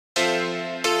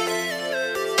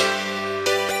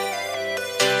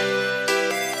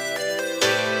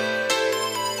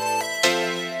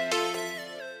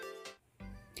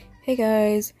Hey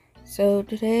guys, so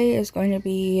today is going to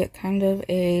be kind of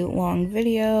a long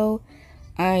video.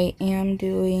 I am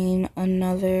doing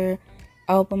another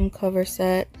album cover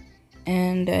set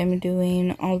and I'm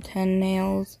doing all 10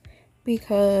 nails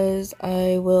because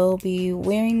I will be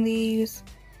wearing these.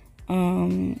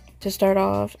 To start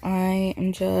off, I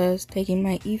am just taking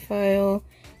my e-file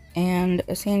and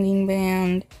a sanding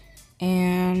band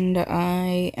and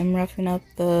I am roughing up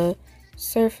the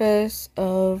surface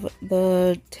of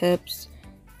the tips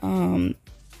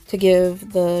to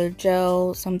give the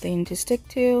gel something to stick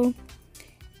to.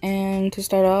 And to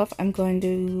start off, I'm going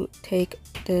to take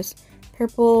this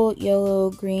purple,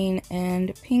 yellow, green,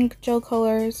 and pink gel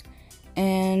colors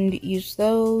and use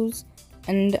those,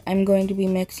 and I'm going to be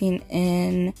mixing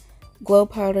in glow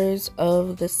powders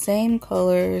of the same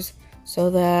colors so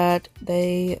that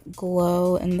they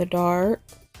glow in the dark.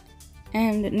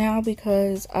 And now,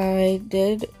 because I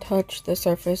did touch the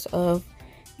surface of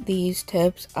these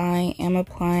tips, I am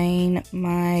applying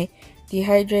my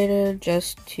dehydrator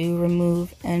just to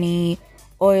remove any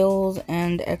oils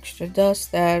and extra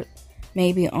dust that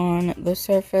may be on the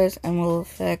surface and will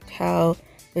affect how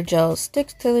the gel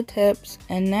sticks to the tips.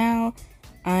 And now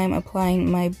I'm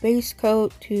applying my base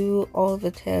coat to all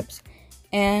the tips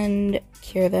and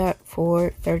cure that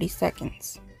for 30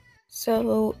 seconds.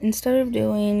 So instead of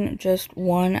doing just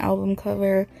one album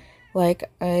cover like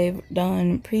I've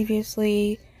done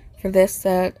previously, for this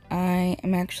set I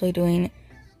am actually doing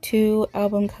 2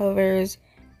 album covers.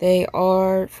 They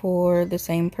are for the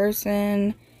same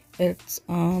person. It's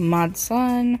Mod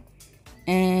Sun,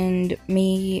 and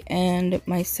me and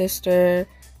my sister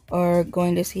are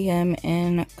going to see him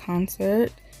in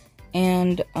concert,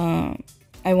 and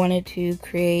I wanted to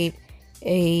create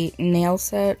a nail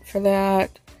set for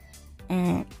that.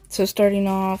 So starting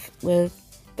off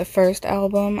with the first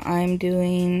album, I'm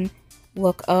doing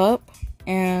Look Up,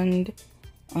 and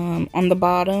on the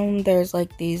bottom there's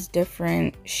like these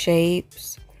different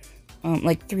shapes,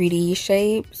 like 3D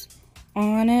shapes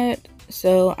on it.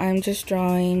 So I'm just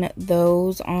drawing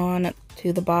those on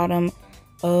to the bottom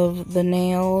of the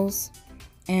nails,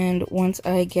 and once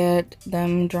I get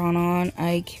them drawn on,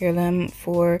 I cure them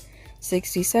for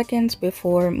 60 seconds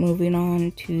before moving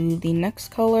on to the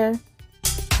next color.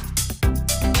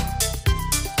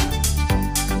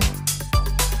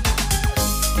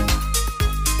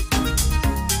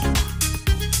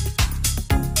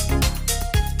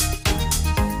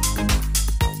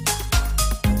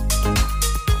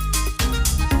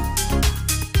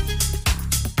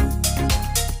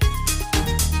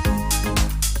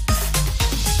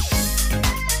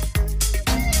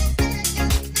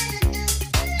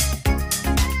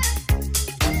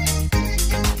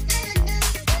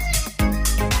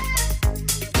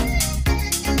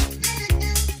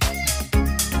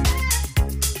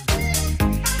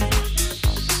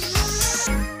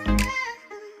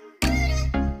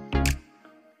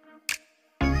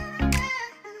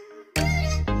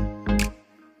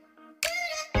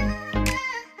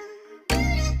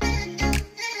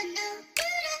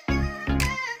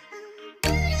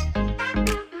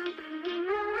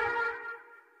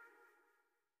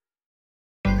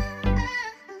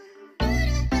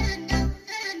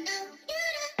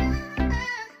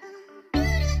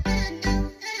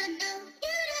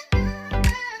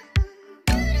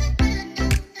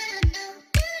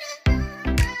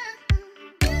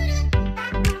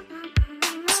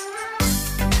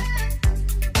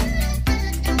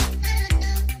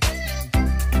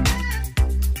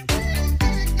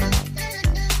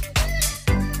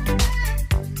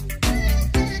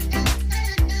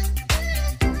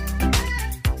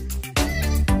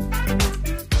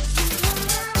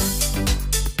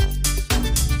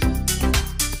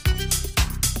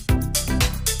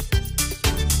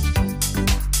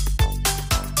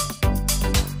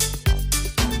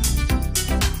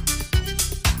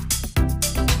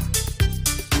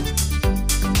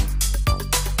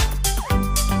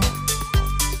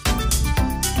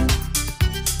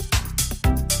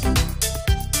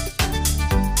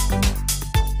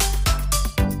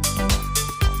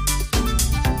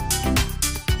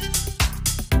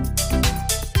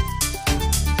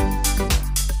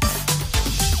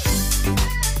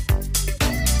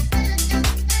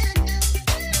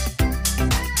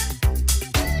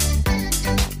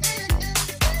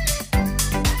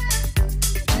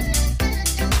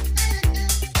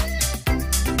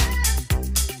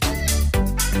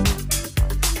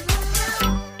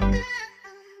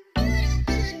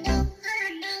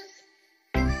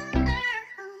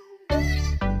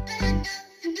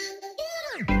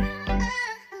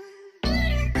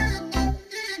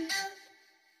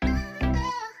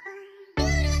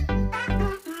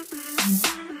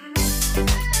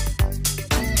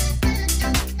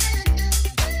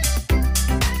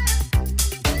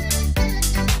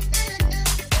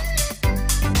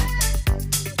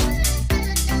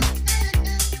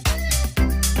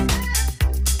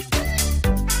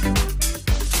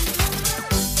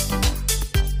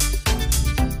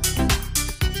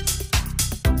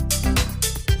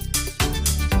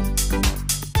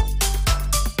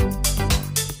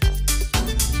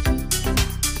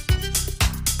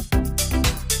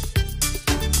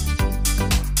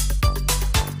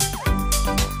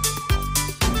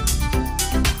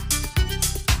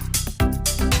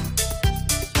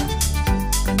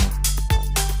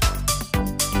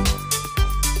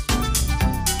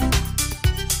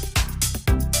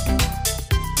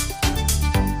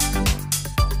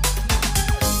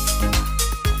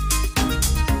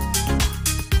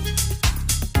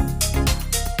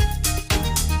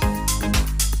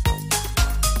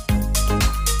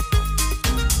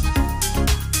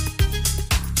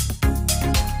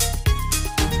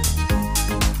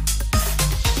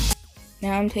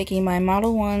 Now I'm taking my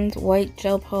Model 1's white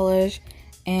gel polish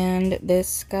and this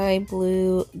sky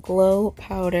blue glow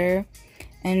powder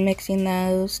and mixing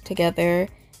those together,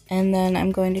 and then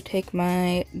I'm going to take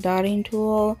my dotting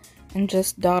tool and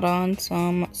just dot on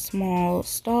some small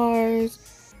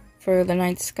stars for the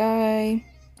night sky,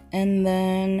 and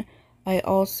then I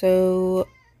also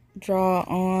draw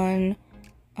on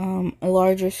a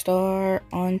larger star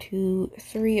onto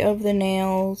 3 of the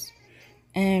nails,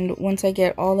 and once I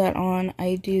get all that on,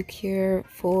 I do cure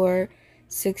for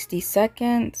 60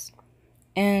 seconds.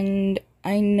 And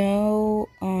I know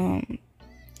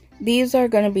these are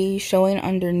going to be showing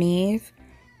underneath.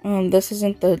 This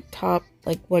isn't the top,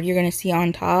 like what you're going to see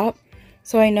on top.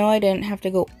 So I know I didn't have to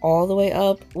go all the way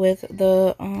up with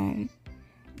the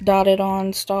dotted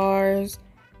on stars.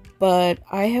 But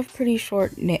I have pretty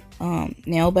short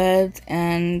nail beds,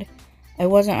 and I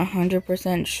wasn't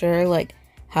 100% sure like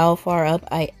how far up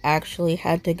I actually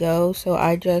had to go. So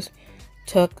I just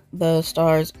took the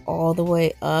stars all the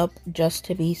way up just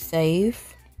to be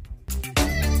safe.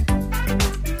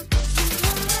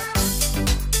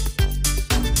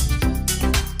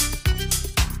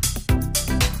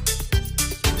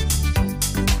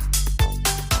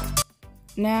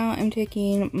 Now I'm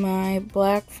taking my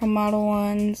black from Model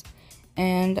 1's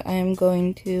and I'm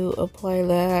going to apply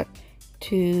that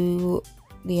to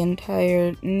the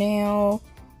entire nail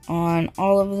on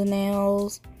all of the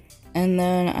nails, and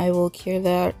then I will cure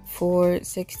that for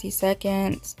 60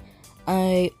 seconds.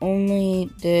 I only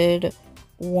did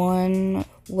 1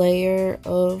 layer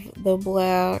of the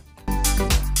black.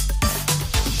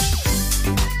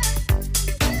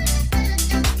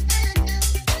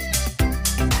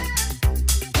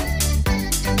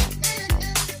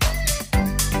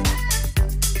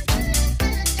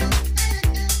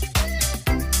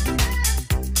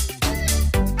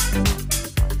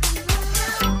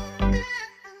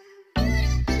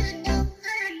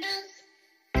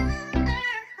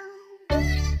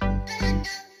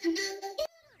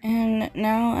 And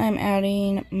now I'm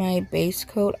adding my base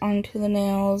coat onto the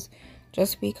nails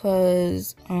just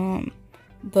because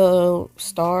the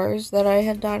stars that I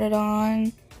had dotted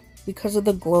on, because of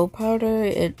the glow powder,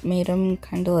 it made them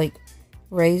kind of like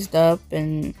raised up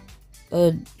and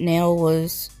the nail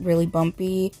was really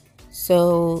bumpy.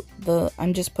 So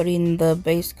I'm just putting the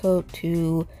base coat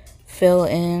to fill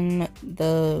in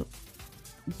the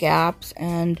gaps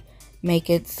and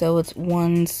make it so it's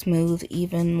one smooth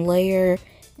even layer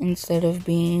instead of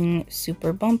being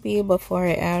super bumpy before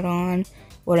I add on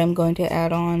what I'm going to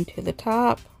add on to the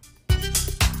top.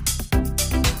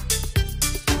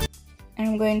 And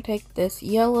I'm going to take this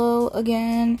yellow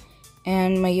again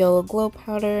and my yellow glow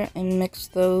powder and mix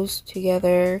those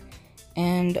together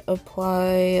and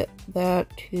apply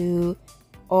that to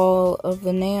all of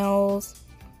the nails,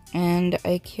 and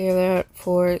I cure that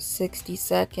for 60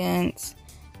 seconds.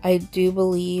 I do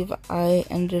believe I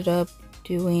ended up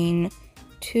doing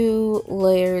 2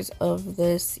 layers of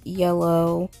this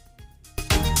yellow.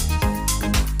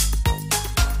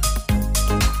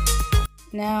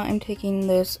 Now I'm taking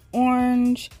this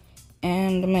orange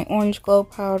and my orange glow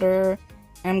powder.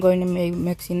 I'm going to be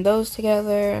mixing those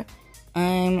together.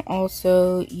 I'm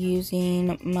also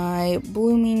using my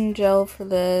blooming gel for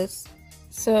this.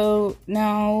 So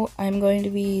now I'm going to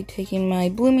be taking my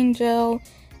blooming gel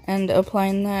and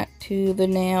applying that to the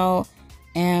nail,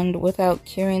 and without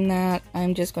curing that,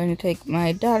 I'm just going to take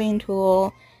my dotting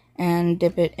tool and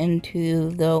dip it into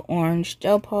the orange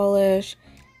gel polish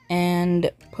and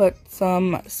put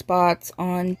some spots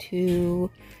onto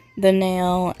the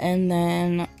nail, and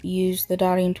then use the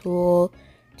dotting tool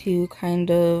to kind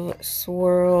of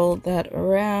swirl that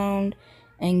around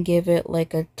and give it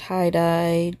like a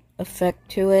tie-dye effect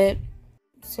to it.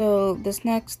 So this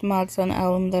next Mod Sun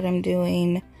album that I'm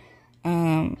doing,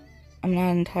 I'm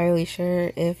not entirely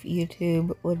sure if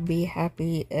YouTube would be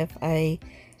happy if I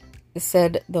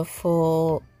said the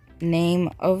full name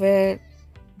of it,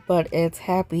 but it's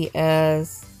Happy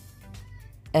as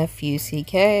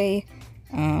F-U-C-K.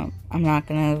 I'm not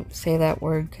gonna say that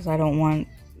word because I don't want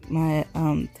my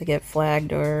to get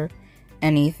flagged or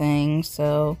anything,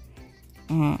 so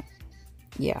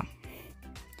yeah.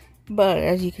 But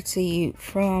as you can see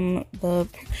from the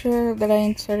picture that I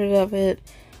inserted of it,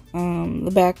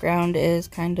 the background is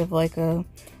kind of like a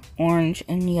orange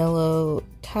and yellow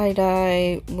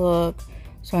tie-dye look,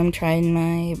 so I'm trying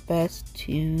my best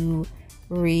to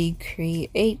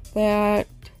recreate that.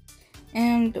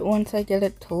 And once I get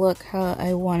it to look how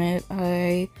I want it,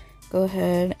 I go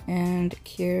ahead and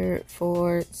cure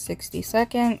for 60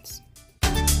 seconds.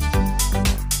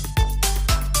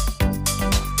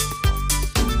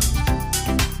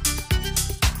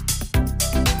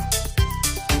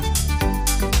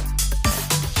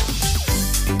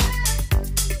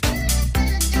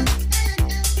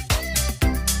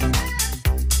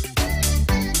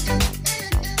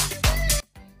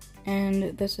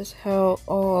 this is how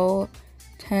all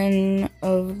 10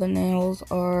 of the nails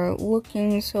are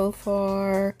looking so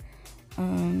far.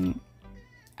 I'm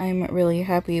really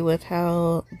happy with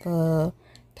how the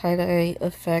tie-dye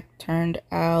effect turned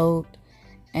out,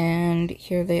 and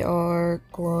here they are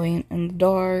glowing in the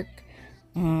dark.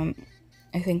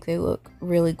 I think they look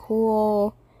really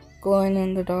cool glowing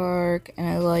in the dark, and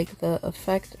I like the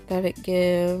effect that it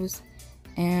gives.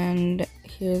 And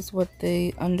here's what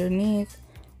the underneath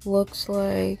looks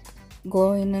like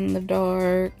glowing in the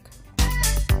dark.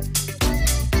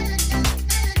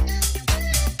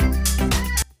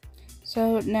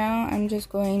 So now I'm just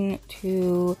going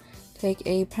to take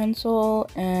a pencil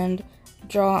and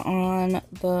draw on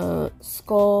the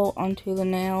skull onto the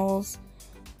nails.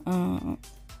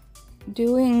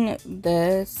 Doing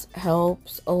this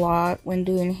helps a lot when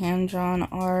doing hand-drawn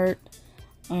art.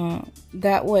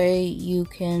 That way you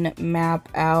can map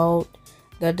out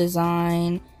the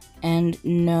design and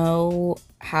know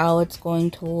how it's going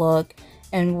to look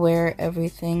and where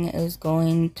everything is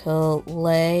going to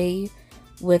lay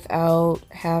without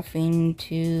having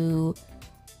to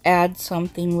add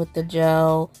something with the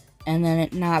gel and then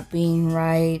it not being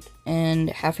right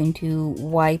and having to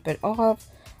wipe it off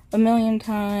a million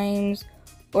times,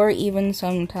 or even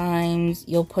sometimes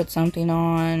you'll put something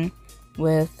on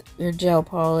with your gel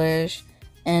polish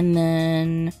and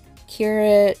then cure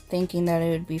it thinking that it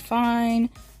would be fine,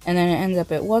 and then it ends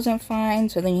up it wasn't fine,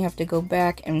 so then you have to go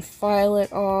back and file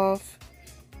it off.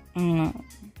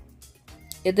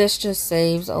 This just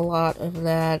saves a lot of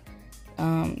that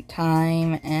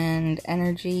time and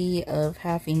energy of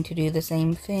having to do the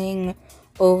same thing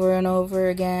over and over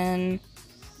again.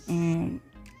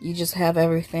 You just have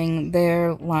everything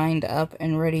there lined up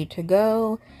and ready to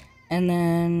go, and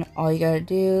then all you gotta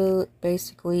do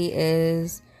basically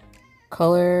is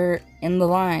color in the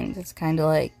lines. It's kind of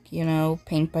like, you know,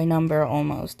 paint by number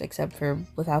almost, except for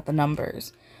without the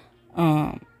numbers.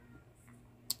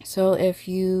 So if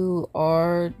you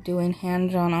are doing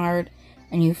hand-drawn art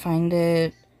and you find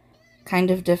it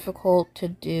kind of difficult to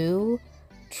do,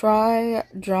 try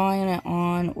drawing it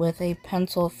on with a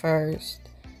pencil first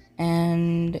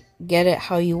and get it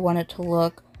how you want it to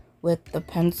look with the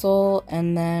pencil,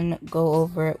 and then go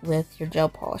over it with your gel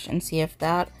polish and see if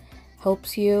that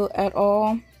helps you at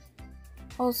all.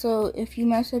 Also, if you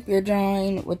mess up your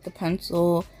drawing with the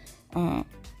pencil,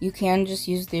 you can just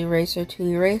use the eraser to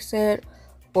erase it,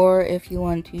 or if you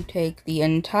want to take the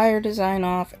entire design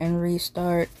off and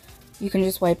restart, you can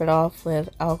just wipe it off with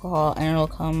alcohol and it'll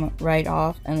come right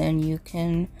off, and then you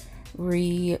can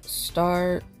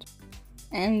restart.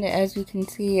 And as you can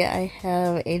see, I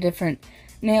have a different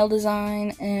nail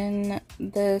design in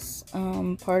this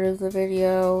part of the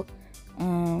video.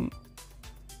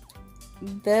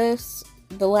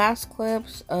 The last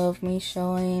clips of me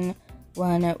showing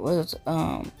when it was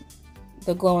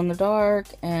the glow in the dark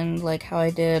and like how I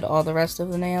did all the rest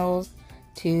of the nails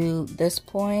to this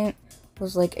point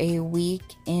was like a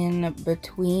week in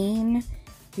between,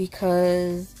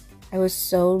 because I was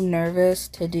so nervous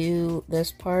to do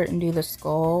this part and do the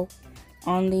skull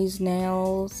on these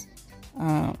nails.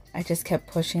 I just kept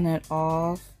pushing it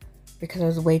off because I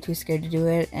was way too scared to do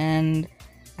it, and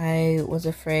I was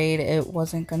afraid it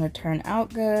wasn't going to turn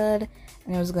out good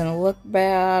and it was going to look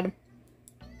bad.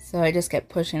 So I just kept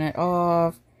pushing it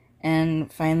off,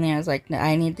 and finally I was like,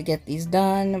 I need to get these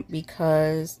done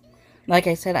because, like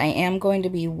I said, I am going to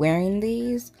be wearing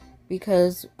these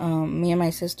because me and my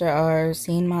sister are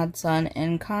seeing Mod's son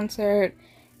in concert,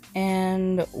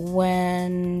 and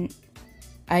when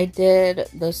I did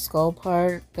the skull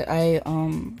part, that it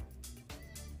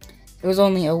was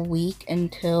only a week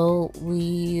until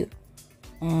we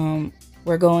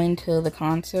were going to the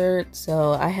concert,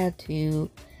 so I had to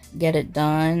get it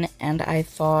done, and I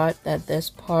thought that this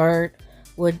part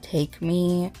would take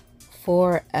me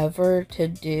forever to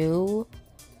do,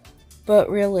 but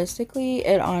realistically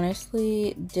it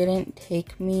honestly didn't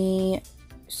take me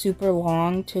super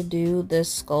long to do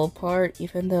this skull part,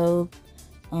 even though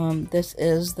this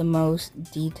is the most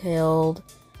detailed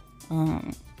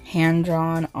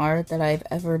hand-drawn art that I've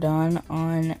ever done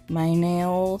on my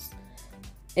nails.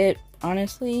 It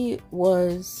honestly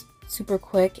was super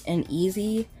quick and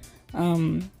easy.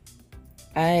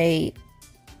 I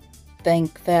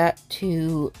thank that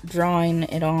to drawing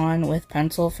it on with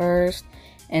pencil first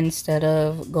instead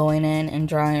of going in and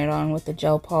drawing it on with the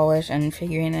gel polish and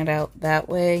figuring it out that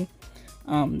way.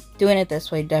 Doing it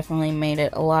this way definitely made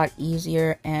it a lot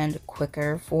easier and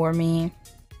quicker for me.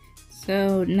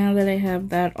 So now that I have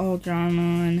that all drawn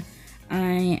on,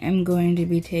 I am going to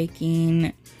be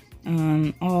taking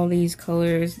all these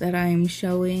colors that I'm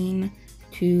showing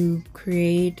to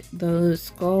create the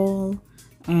skull.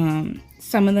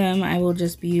 Some of them I will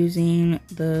just be using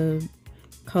the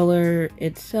color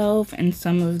itself, and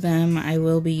some of them I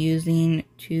will be using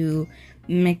to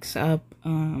mix up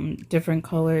different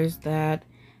colors that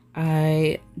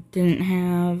I didn't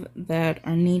have that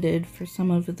are needed for some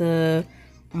of the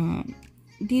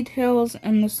details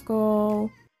in the skull.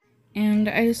 And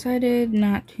I decided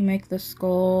not to make the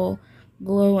skull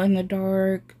glow in the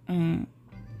dark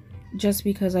just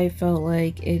because I felt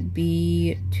like it'd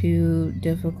be too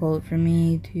difficult for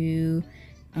me to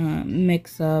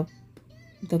mix up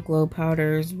the glow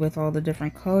powders with all the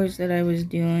different colors that I was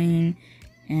doing,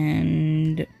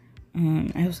 and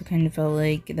I also kind of felt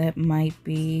like that might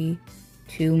be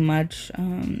too much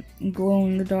glow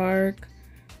in the dark.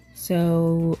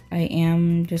 So I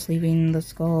am just leaving the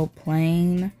skull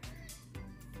plain,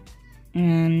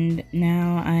 and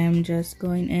now I am just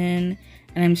going in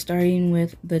and I'm starting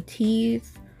with the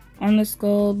teeth on the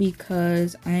skull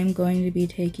because I'm going to be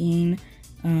taking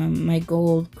my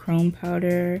gold chrome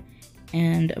powder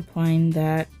and applying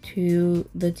that to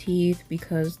the teeth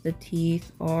because the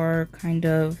teeth are kind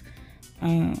of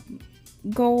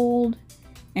gold.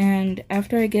 And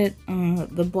after I get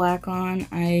the black on,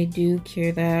 I do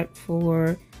cure that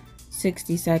for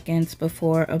 60 seconds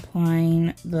before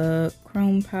applying the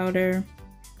chrome powder.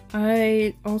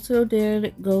 I also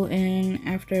did go in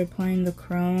after applying the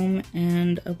chrome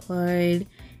and applied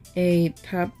a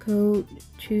top coat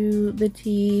to the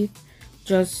teeth,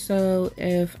 just so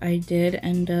if I did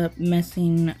end up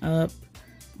messing up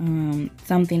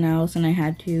something else and I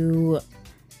had to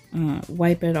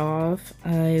wipe it off,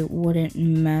 I wouldn't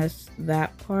mess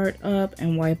that part up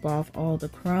and wipe off all the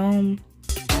chrome.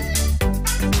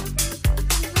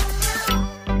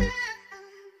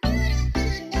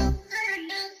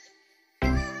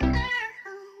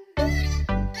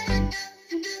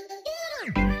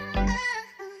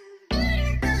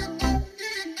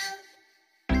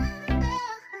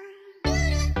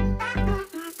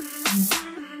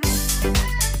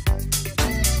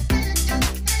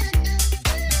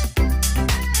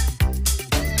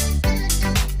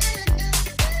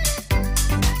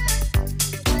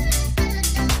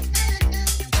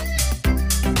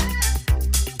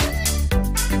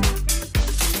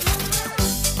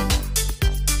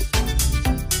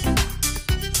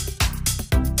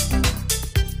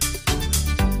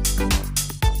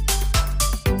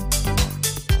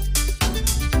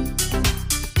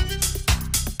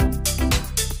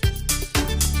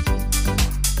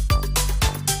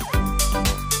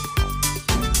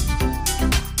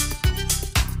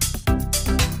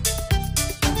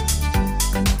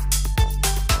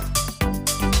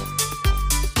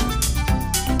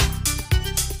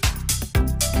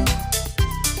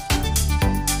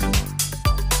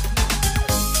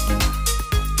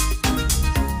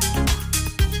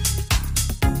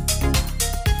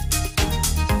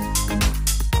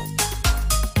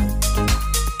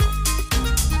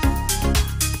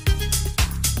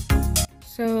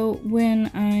 So when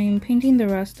I'm painting the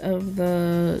rest of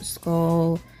the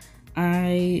skull,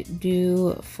 I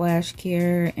do flash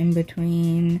cure in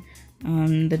between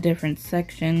the different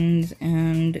sections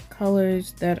and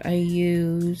colors that I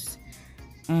use.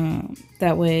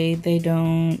 That way they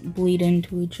don't bleed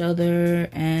into each other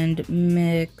and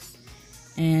mix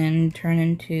and turn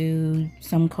into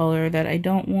some color that I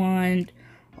don't want.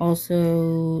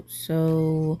 Also,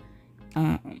 so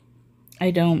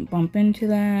I don't bump into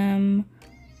them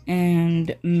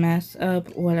and mess up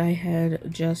what I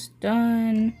had just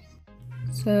done.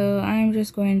 So I'm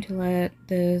just going to let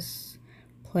this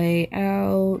play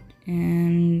out,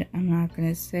 and I'm not going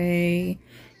to say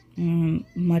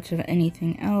much of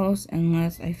anything else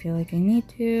unless I feel like I need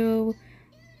to,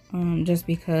 just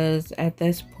because at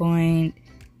this point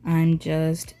I'm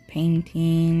just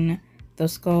painting the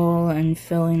skull and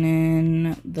filling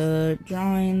in the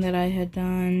drawing that I had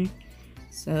done.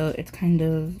 So it's kind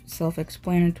of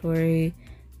self-explanatory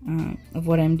of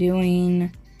what I'm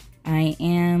doing. I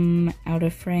am out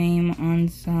of frame on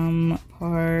some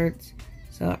parts,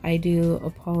 so I do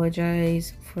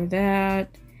apologize for that.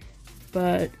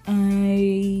 But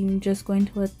I'm just going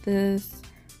to let this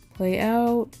play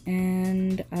out,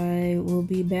 and I will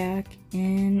be back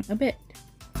in a bit.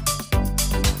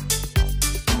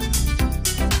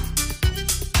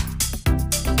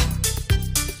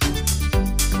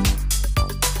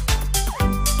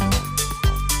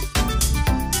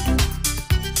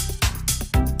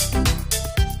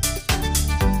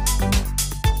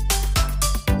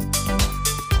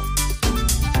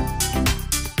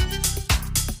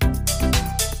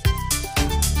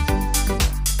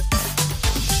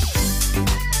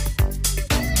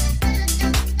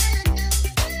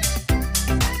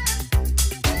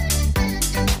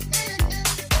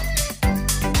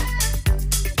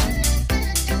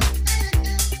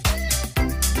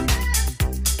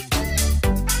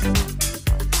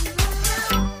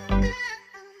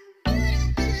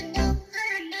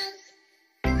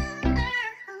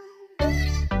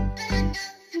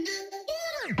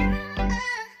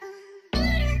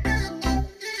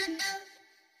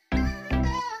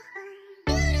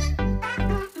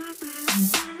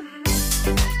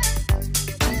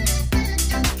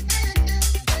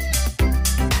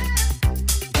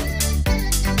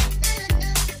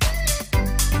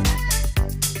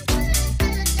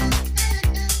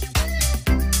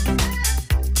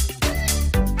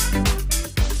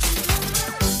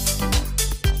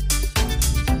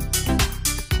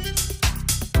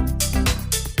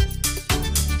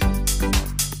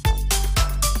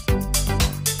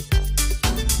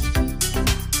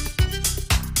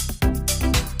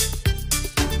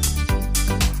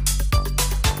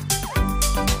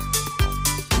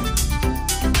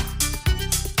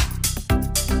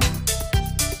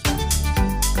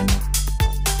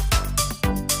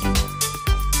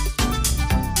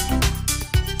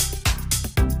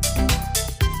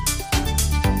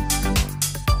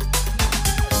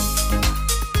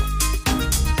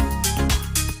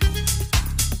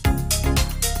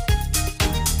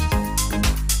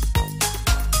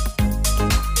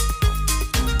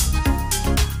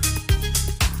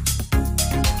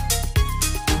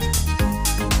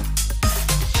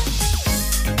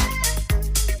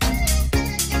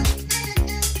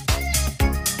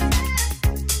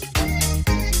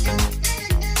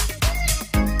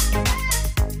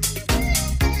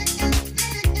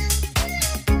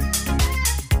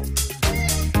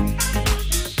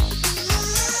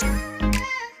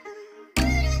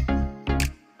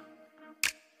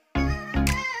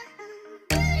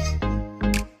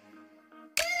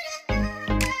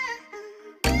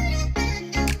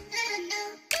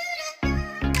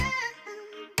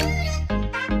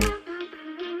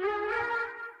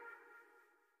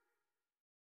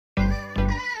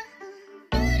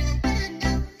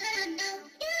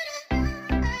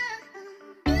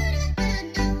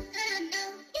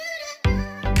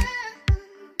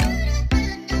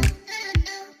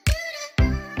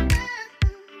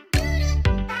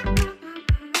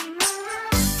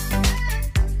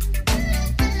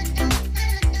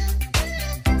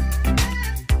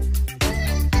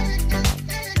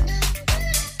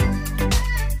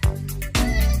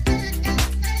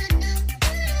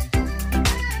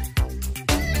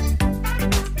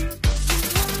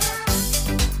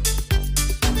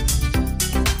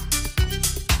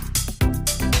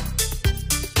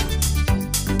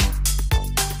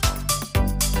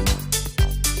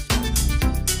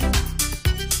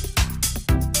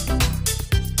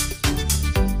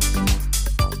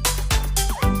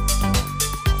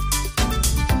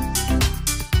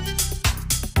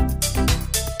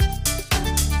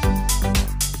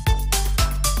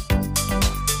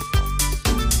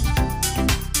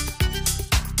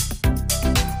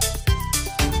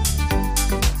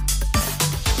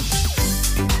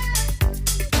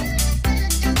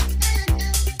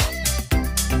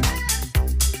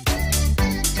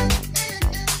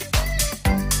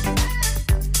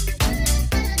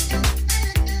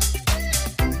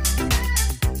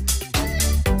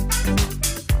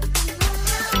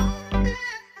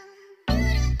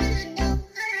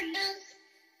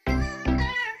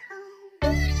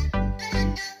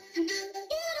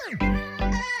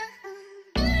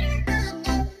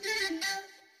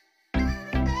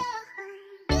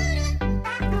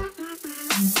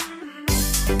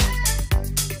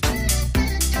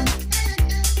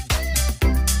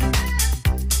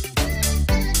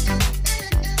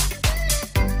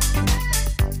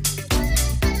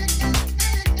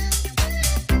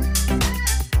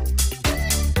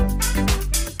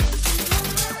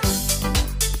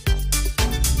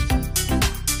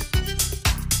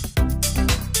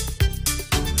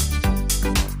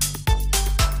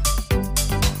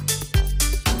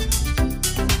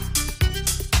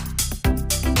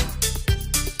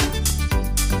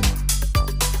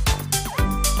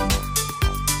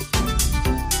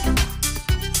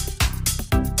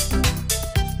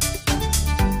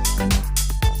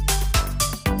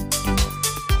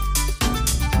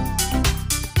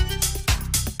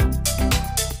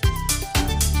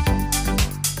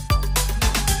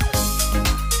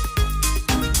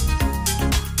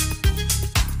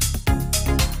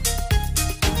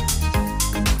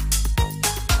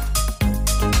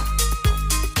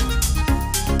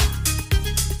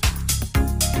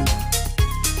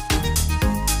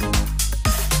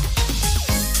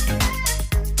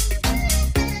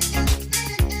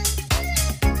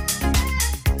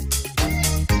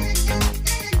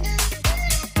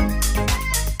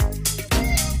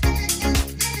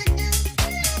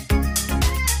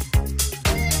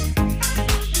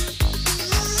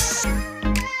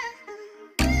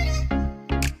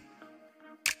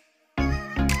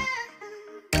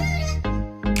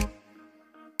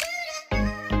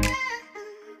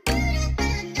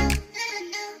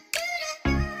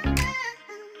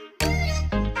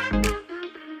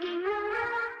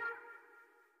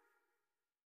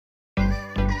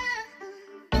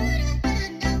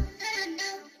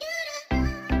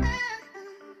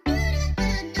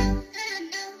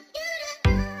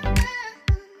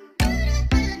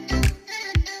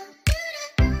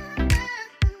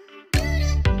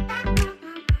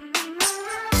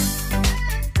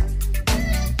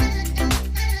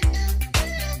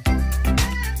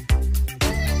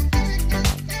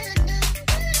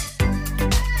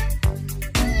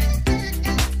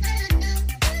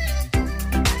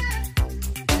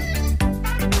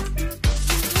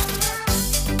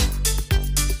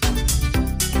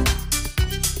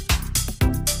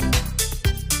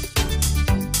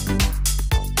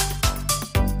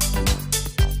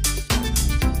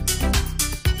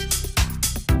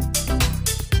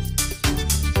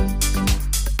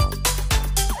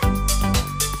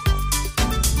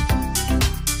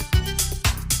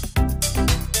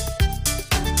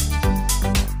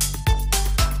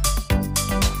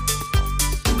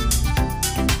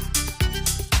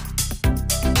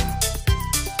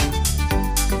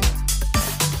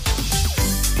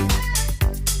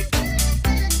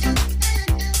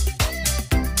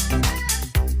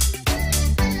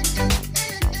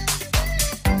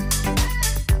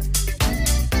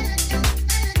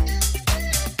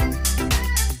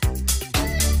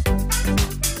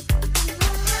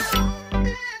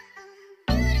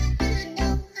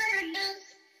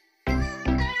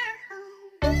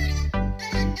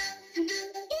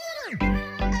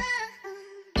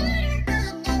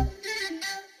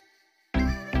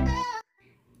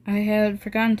 I had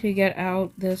forgotten to get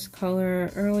out this color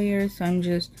earlier, so I'm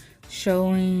just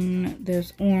showing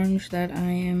this orange that I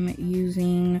am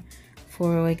using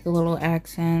for like the little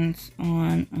accents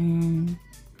on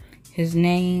his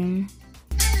name.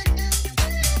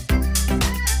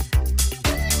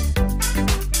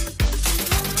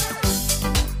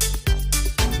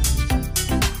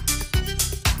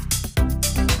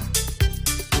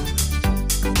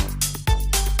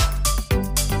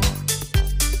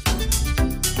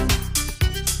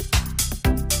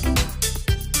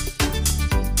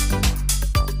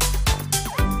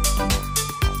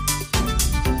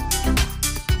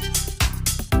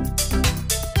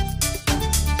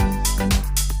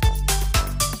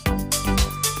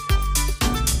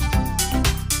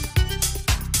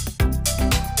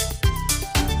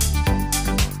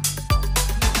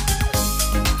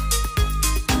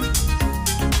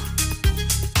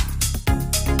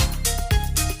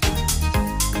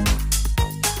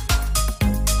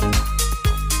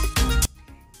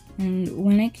 And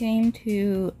when it came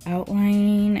to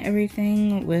outlining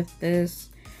everything with this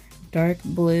dark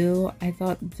blue, I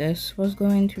thought this was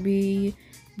going to be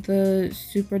the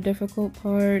super difficult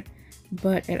part,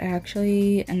 but it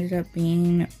actually ended up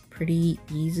being pretty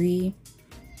easy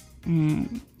to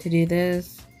do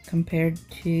this compared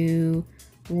to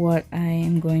what I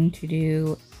am going to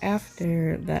do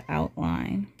after the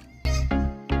outline.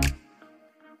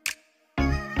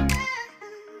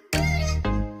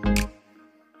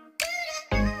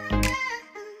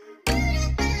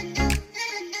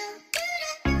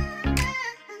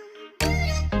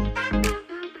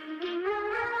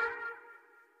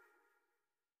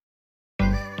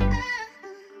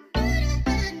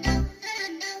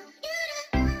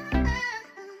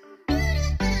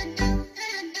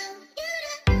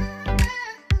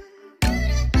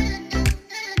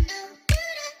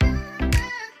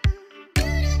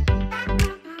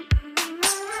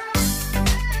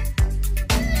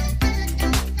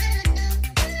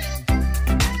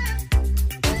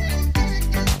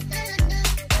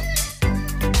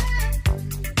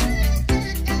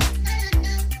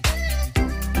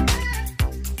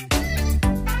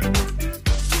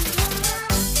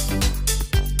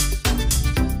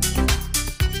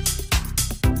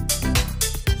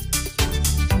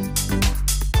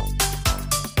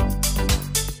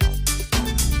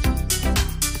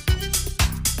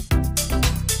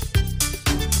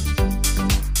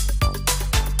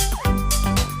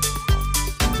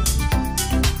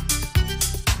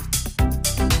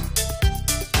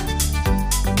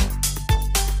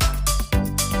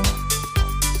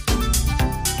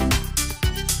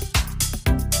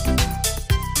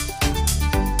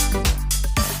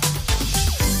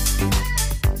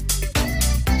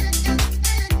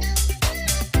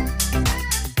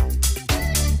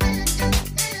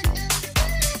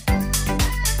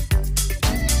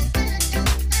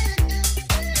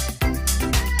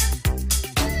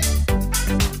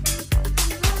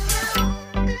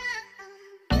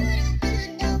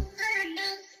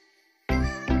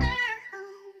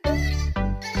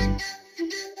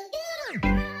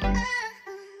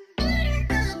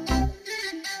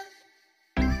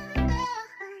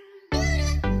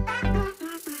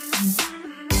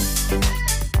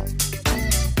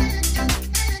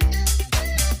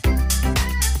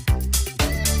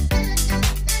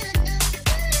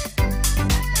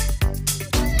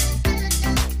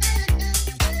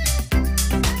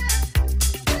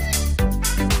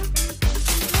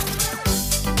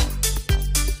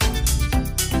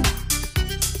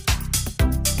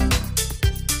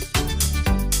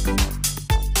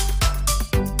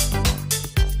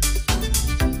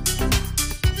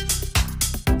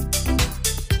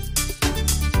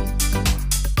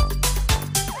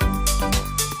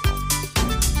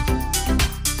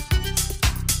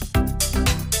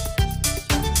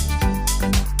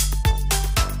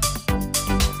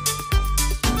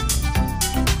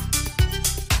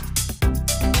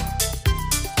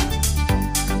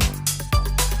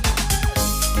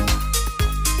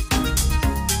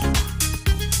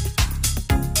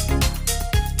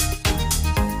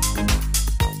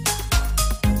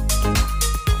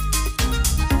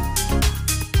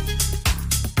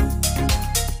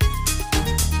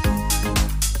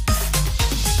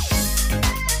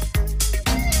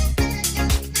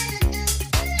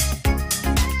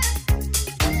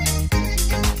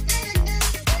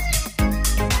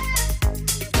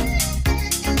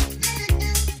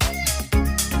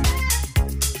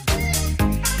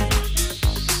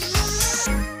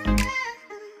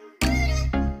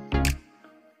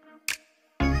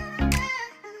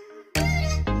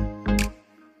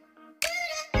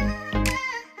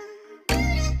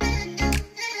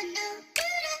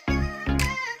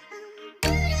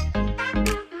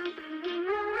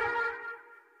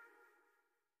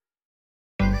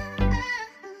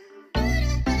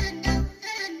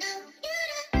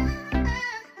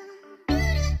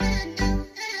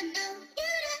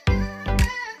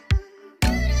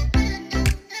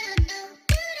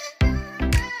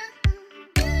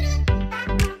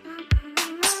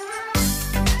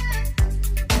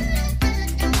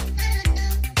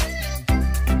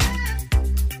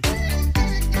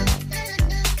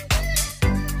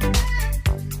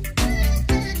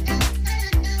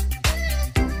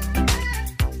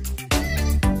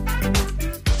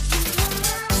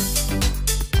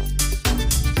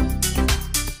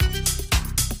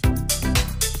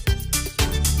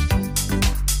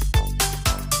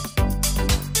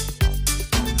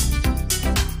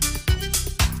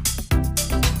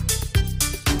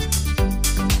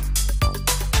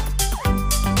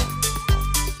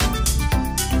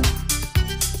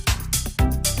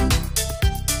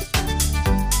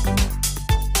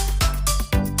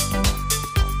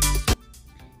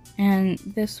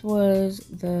 this was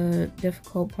the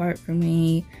difficult part for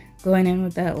me, going in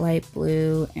with that light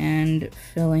blue and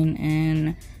filling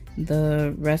in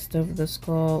the rest of the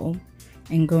skull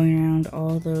and going around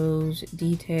all those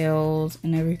details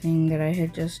and everything that I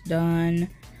had just done.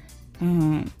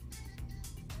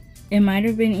 It might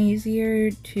have been easier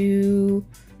to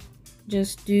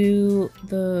just do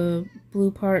the blue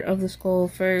part of the skull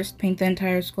first, paint the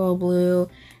entire skull blue,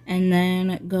 and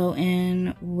then go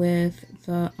in with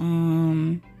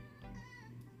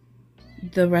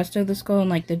the rest of the skull and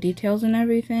like the details and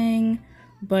everything.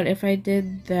 But if I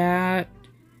did that,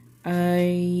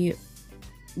 I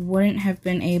wouldn't have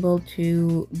been able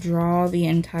to draw the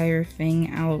entire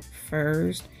thing out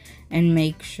first and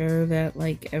make sure that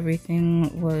like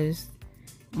everything was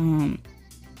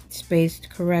spaced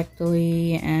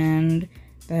correctly and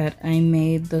that I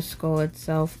made the skull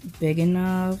itself big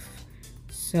enough.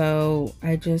 So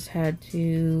I just had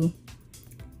to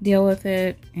deal with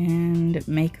it and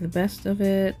make the best of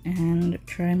it and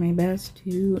try my best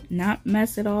to not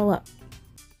mess it all up.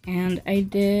 And I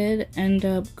did end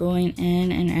up going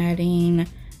in and adding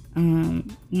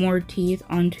more teeth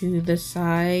onto the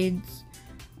sides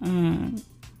on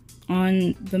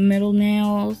the middle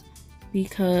nails,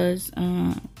 because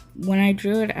when I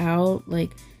drew it out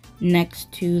like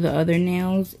next to the other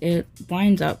nails, it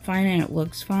lines up fine and it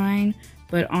looks fine,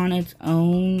 but on its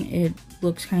own it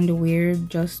looks kind of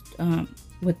weird just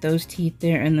with those teeth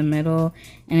there in the middle,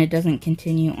 and it doesn't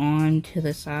continue on to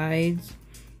the sides.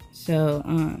 So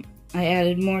I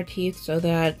added more teeth so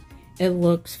that it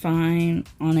looks fine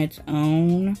on its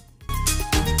own.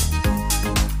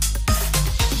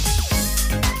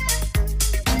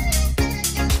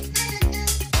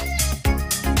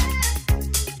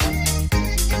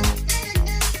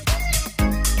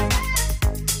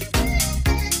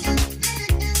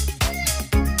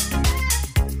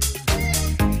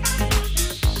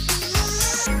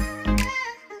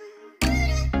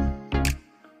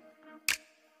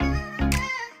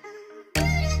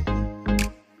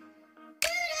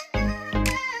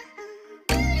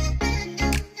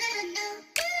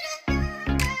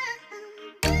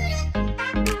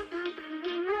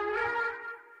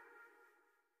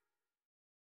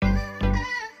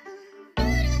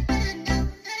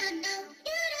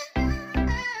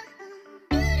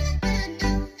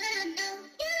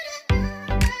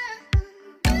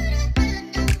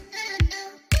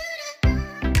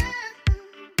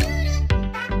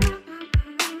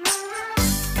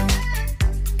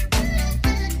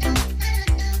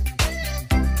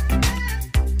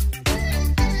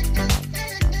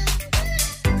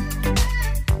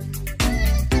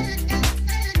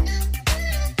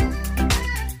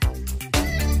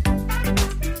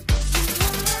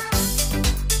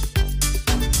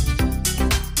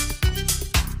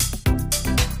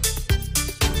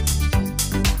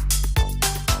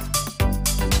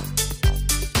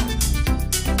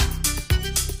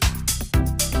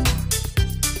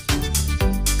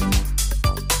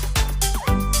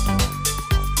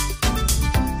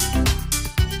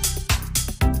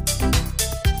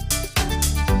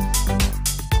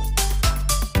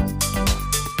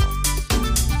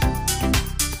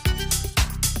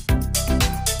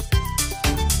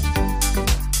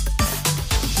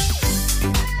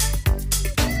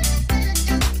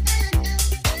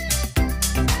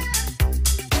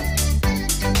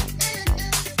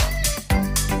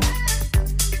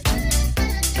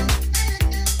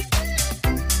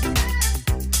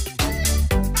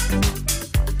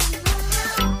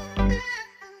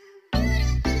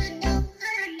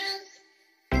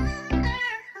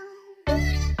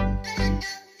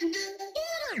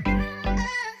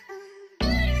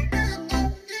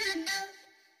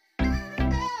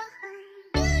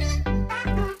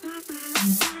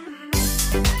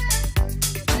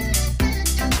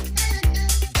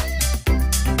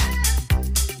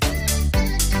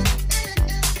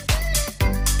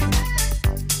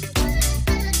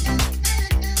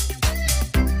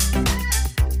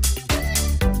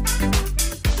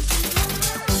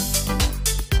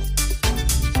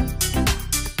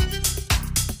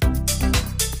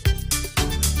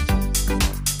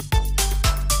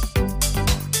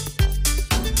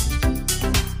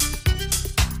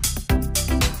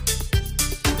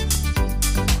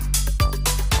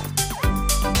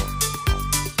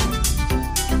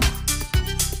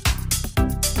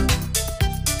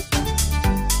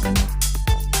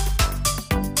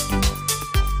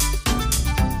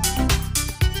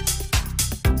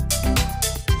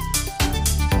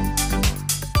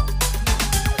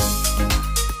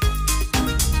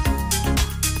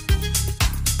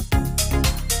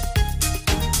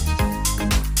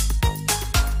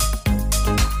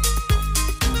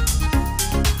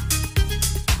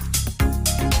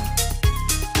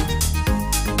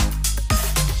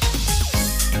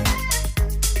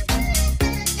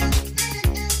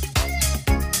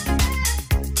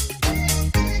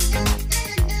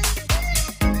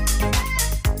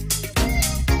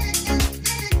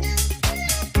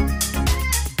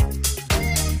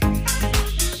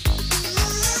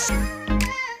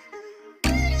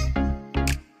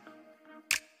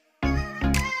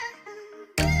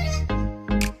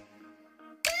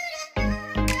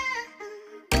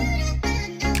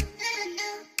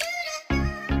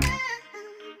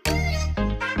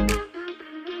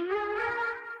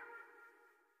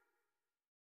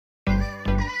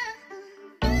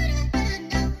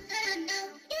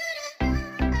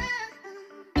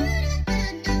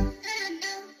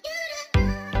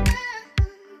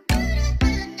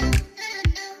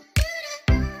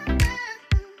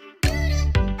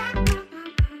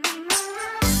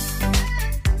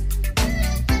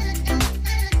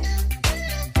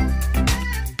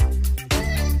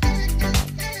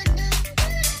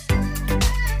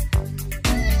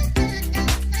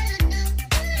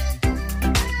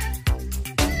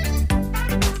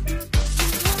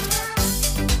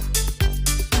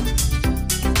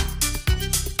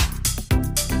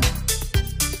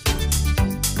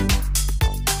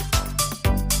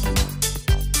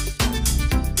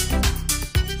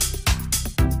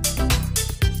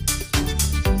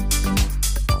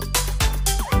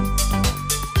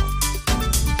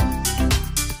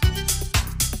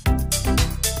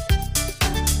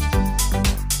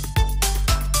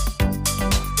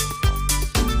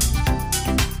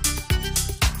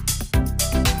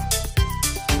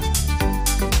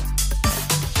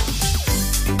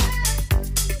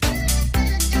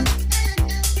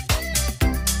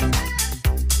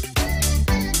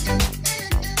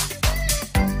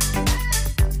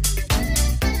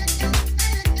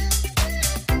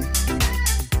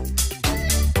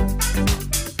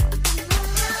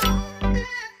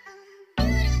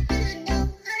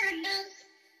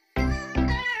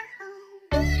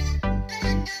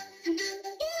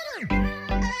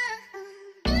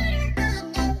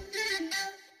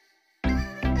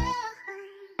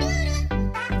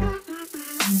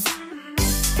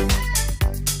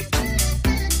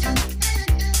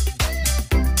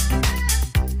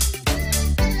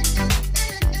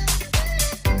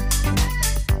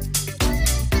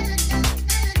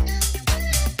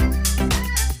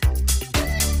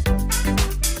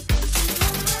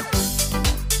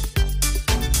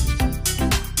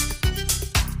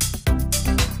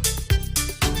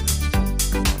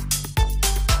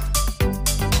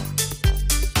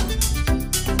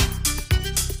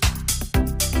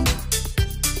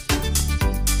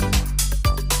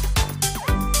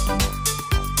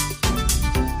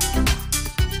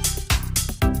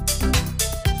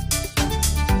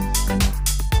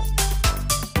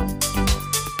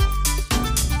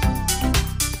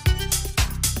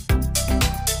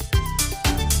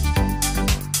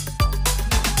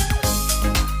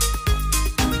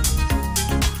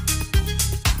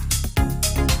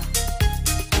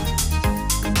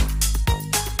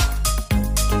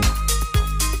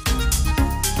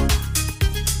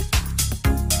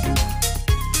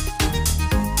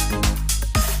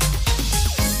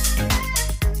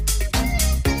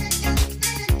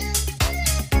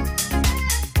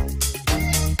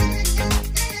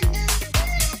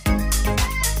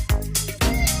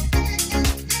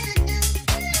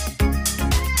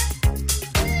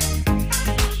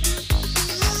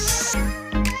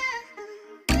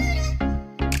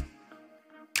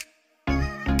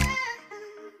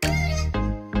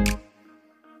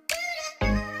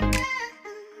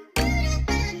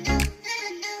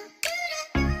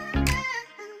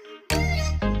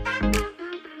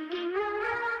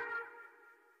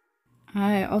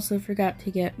 I also forgot to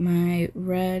get my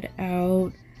red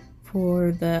out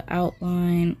for the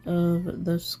outline of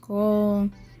the skull,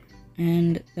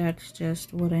 and that's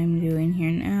just what I'm doing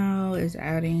here now, is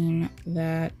adding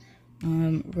that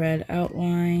red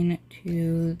outline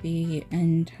to the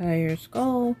entire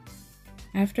skull.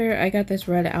 After I got this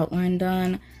red outline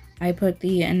done, I put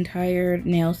the entire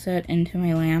nail set into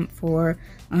my lamp for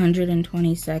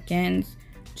 120 seconds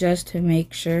just to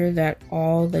make sure that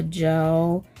all the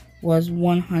gel was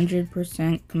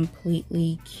 100%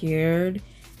 completely cured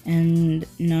and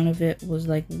none of it was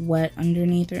like wet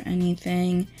underneath or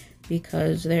anything,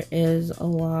 because there is a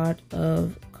lot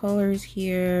of colors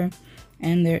here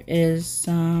and there is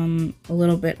a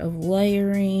little bit of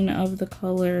layering of the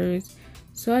colors.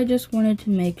 So I just wanted to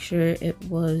make sure it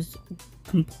was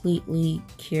completely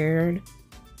cured.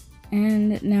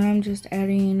 And now I'm just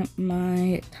adding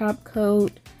my top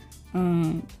coat.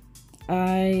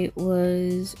 I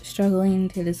was struggling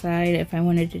to decide if I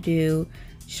wanted to do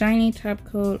shiny top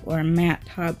coat or matte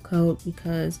top coat,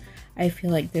 because I feel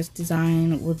like this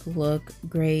design would look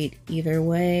great either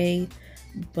way,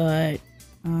 but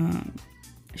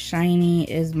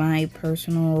shiny is my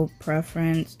personal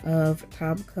preference of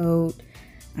top coat.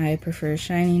 I prefer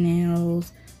shiny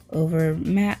nails over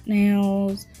matte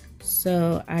nails,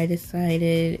 so I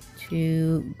decided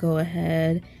to go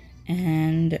ahead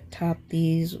and top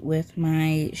these with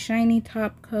my shiny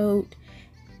top coat.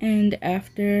 And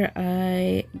after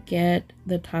I get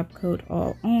the top coat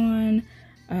all on,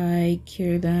 I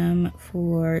cure them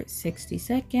for 60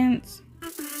 seconds.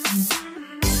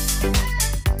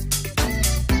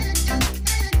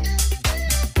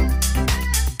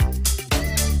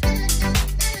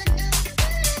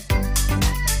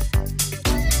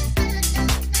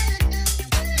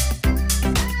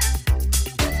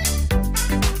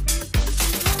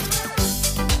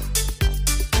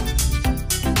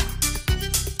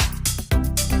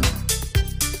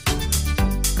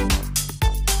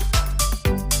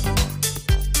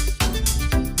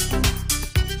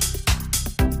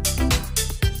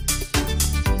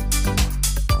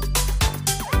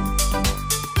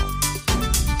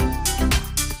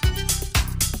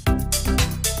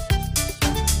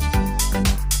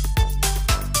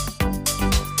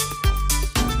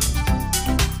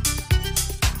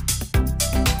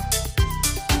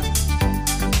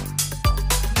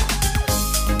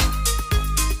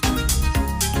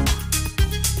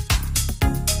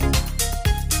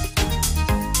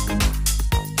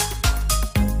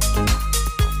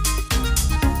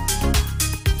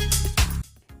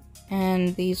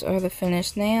 And these are the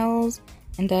finished nails,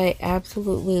 and I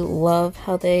absolutely love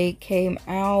how they came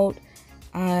out.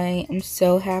 I am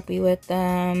so happy with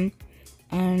them,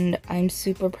 and I'm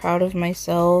super proud of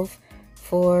myself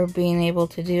for being able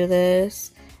to do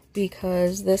this,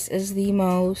 because this is the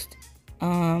most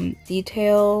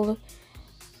detailed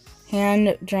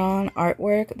hand-drawn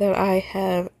artwork that I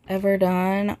have ever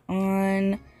done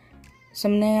on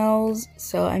some nails.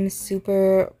 So I'm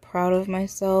super proud of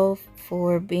myself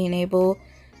for being able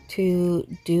to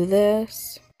do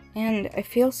this. And I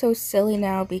feel so silly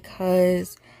now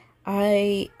because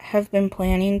I have been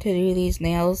planning to do these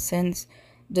nails since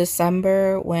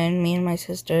December, when me and my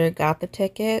sister got the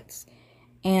tickets,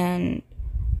 and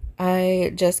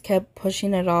I just kept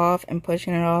pushing it off and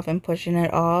pushing it off and pushing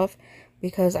it off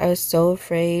because I was so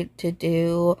afraid to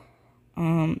do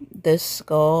this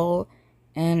skull,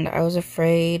 and I was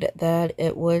afraid that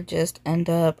it would just end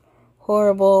up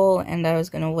horrible and I was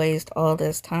gonna waste all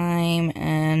this time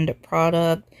and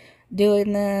product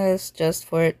doing this just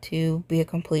for it to be a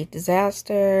complete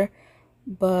disaster.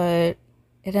 But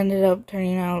it ended up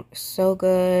turning out so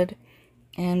good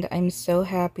and I'm so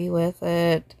happy with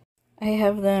it. I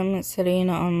have them sitting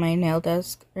on my nail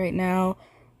desk right now.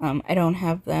 I don't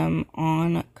have them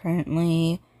on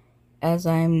currently as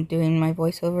I'm doing my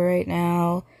voiceover right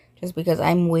now, just because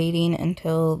I'm waiting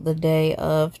until the day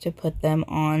of to put them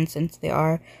on, since they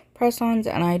are press-ons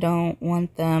and I don't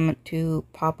want them to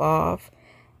pop off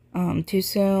too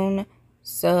soon.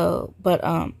 So, but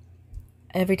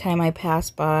every time I pass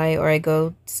by or I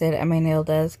go sit at my nail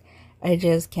desk, I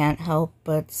just can't help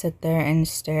but sit there and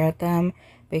stare at them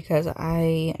because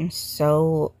I am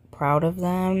so proud of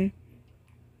them.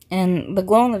 And the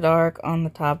glow in the dark on the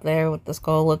top there with the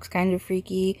skull looks kind of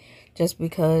freaky just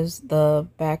because the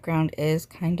background is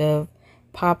kind of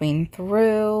popping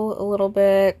through a little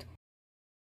bit.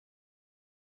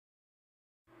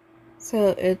 So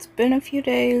it's been a few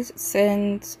days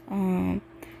since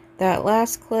that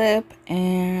last clip,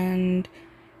 and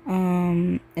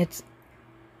it's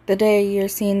the day you're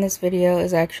seeing this video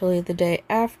is actually the day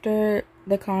after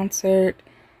the concert.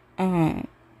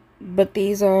 But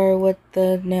these are what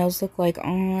the nails look like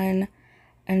on,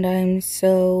 and I'm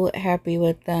so happy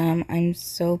with them. I'm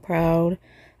so proud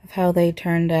of how they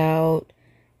turned out,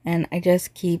 and I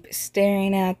just keep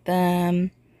staring at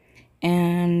them.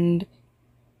 And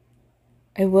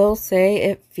I will say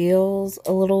it feels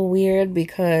a little weird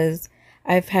because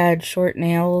I've had short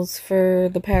nails for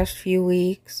the past few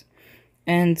weeks,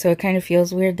 and so it kind of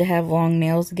feels weird to have long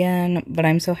nails again, but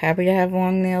I'm so happy to have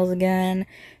long nails again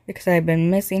because I've been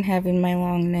missing having my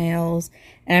long nails,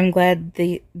 and I'm glad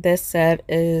this set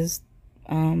is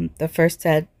the first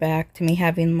set back to me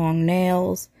having long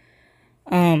nails.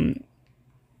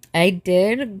 I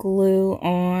did glue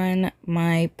on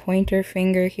my pointer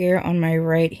finger here on my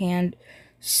right hand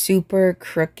super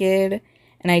crooked,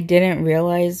 and I didn't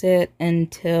realize it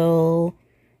until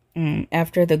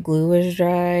after the glue was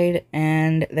dried,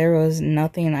 and there was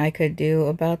nothing I could do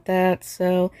about that.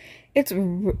 So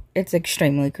it's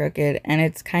extremely crooked, and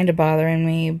it's kind of bothering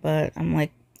me, but I'm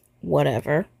like,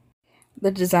 whatever.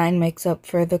 The design makes up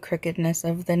for the crookedness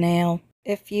of the nail.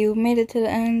 If you made it to the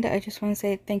end, I just want to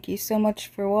say thank you so much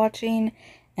for watching,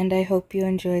 and I hope you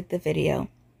enjoyed the video.